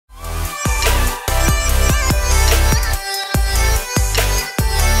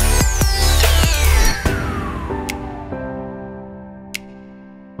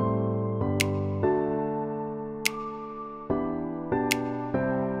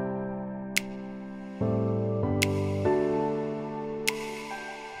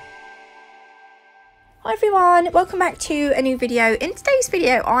Hi everyone, welcome back to a new video. In today's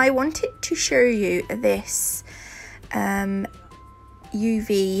video I wanted to show you this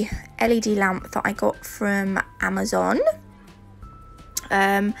UV LED lamp that I got from Amazon.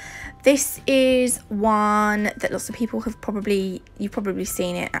 This is one that lots of people have you've probably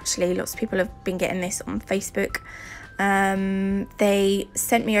seen it actually. Lots of people have been getting this on Facebook. They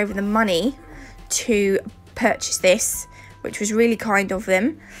sent me over the money to purchase this, which was really kind of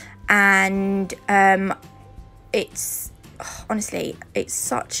them. And honestly, it's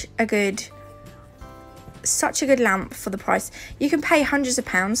such a good lamp for the price. You can pay hundreds of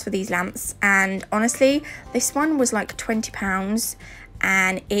pounds for these lamps, and honestly this one was like £20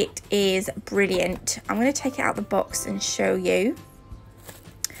 and it is brilliant. I'm going to take it out of the box and show you.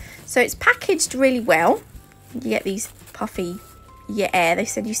 So it's packaged really well. You get these puffy air. They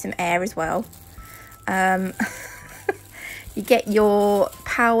send you some air as well. You get your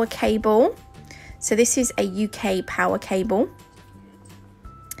power cable. So this is a UK power cable.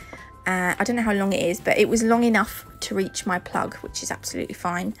 I don't know how long it is, but it was long enough to reach my plug, which is absolutely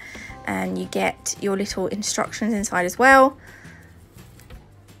fine. And you get your little instructions inside as well.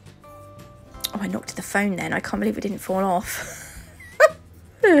 Oh, I knocked the phone then. I can't believe it didn't fall off.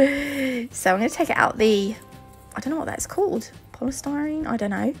 So I'm going to take it out I don't know what that's called. Polystyrene? I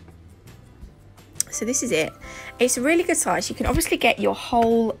don't know. So this is it. It's a really good size. You can obviously get your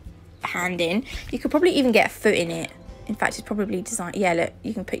whole hand in. You could probably even get a foot in it. In fact, it's probably designed. Yeah, look,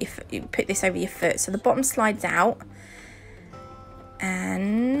 you can put this over your foot. So the bottom slides out,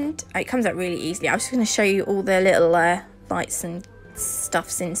 and it comes out really easily. I was just going to show you all the little lights and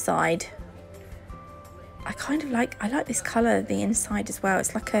stuffs inside. I like this colour, the inside as well.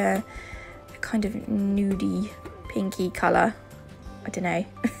 It's like a kind of nudie, pinky colour. I don't know.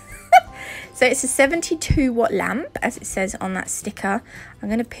 So it's a 72 watt lamp, as it says on that sticker. I'm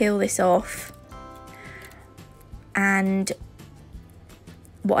going to peel this off. And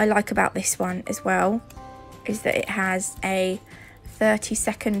what I like about this one as well is that it has a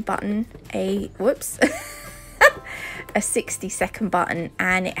 30-second button, a 60-second button,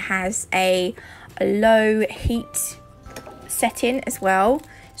 and it has a low heat setting as well.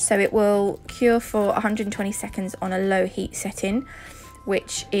 So it will cure for 120 seconds on a low heat setting,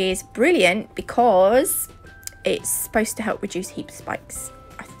 which is brilliant because it's supposed to help reduce heat spikes,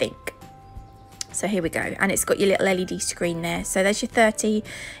 I think. So here we go, and it's got your little LED screen there. So there's your 30,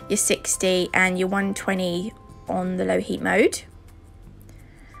 your 60 and your 120 on the low heat mode.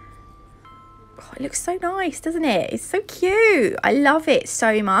 Oh, it looks so nice, doesn't it? It's so cute. I love it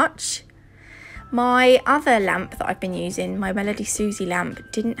so much. My other lamp that I've been using, my Melody Susie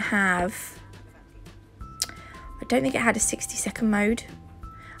lamp, didn't have, I don't think it had a 60-second mode.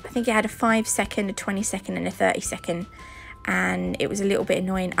 I think it had a 5-second, a 20-second and a 30-second, and it was a little bit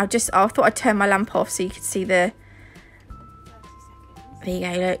annoying. I thought I'd turn my lamp off so you could see there you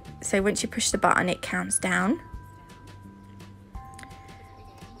go, look. So once you push the button it counts down.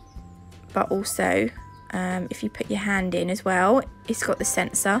 But also if you put your hand in as well, it's got the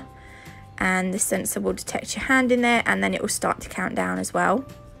sensor, and the sensor will detect your hand in there, and then it will start to count down as well.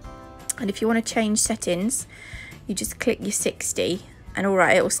 And if you want to change settings, you just click your 60 and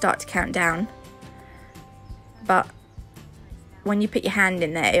alright, it will start to count down. But when you put your hand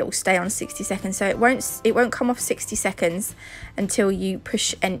in there, it will stay on 60 seconds. So it won't come off 60 seconds until you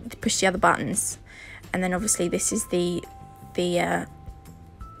push the other buttons. And then obviously this is I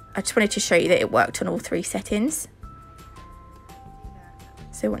just wanted to show you that it worked on all 3 settings.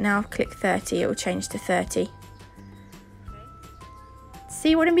 So now I'll click 30, it will change to 30.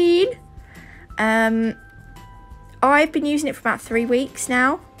 See what I mean? I've been using it for about 3 weeks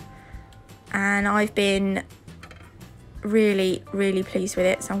now, and I've been really pleased with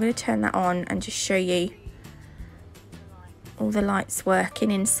it. So I'm going to turn that on and just show you all the lights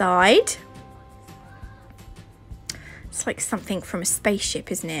working inside. It's like something from a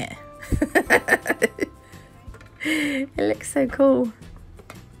spaceship, isn't it? It looks so cool.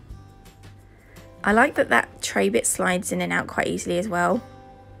 I like that tray bit slides in and out quite easily as well.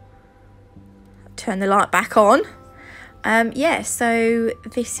 Turn the light back on. Yeah, so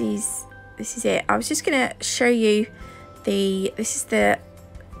this is it. I was just gonna show you this is the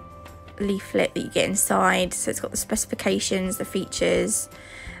leaflet that you get inside. So it's got the specifications, the features,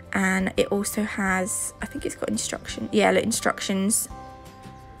 and it also has, I think it's got instructions. Yeah, look, instructions.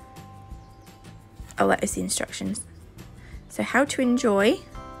 Oh, that is the instructions. So how to enjoy,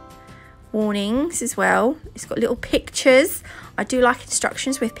 warnings as well. It's got little pictures. I do like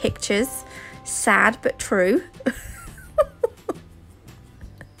instructions with pictures. Sad but true.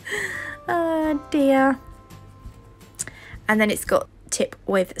 Oh dear. And then it's got tip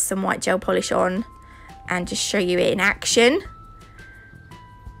with some white gel polish on, and just show you it in action.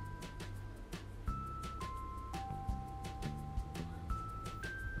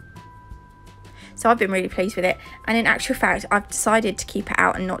 So I've been really pleased with it, and in actual fact I've decided to keep it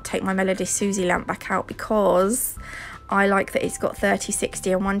out and not take my Melody Susie lamp back out because I like that it's got 30,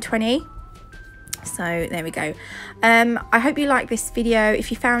 60 and 120. So there we go. I hope you like this video. If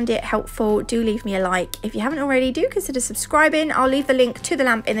you found it helpful, do leave me a like. If you haven't already, do consider subscribing. I'll leave the link to the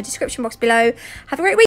lamp in the description box below. Have a great week.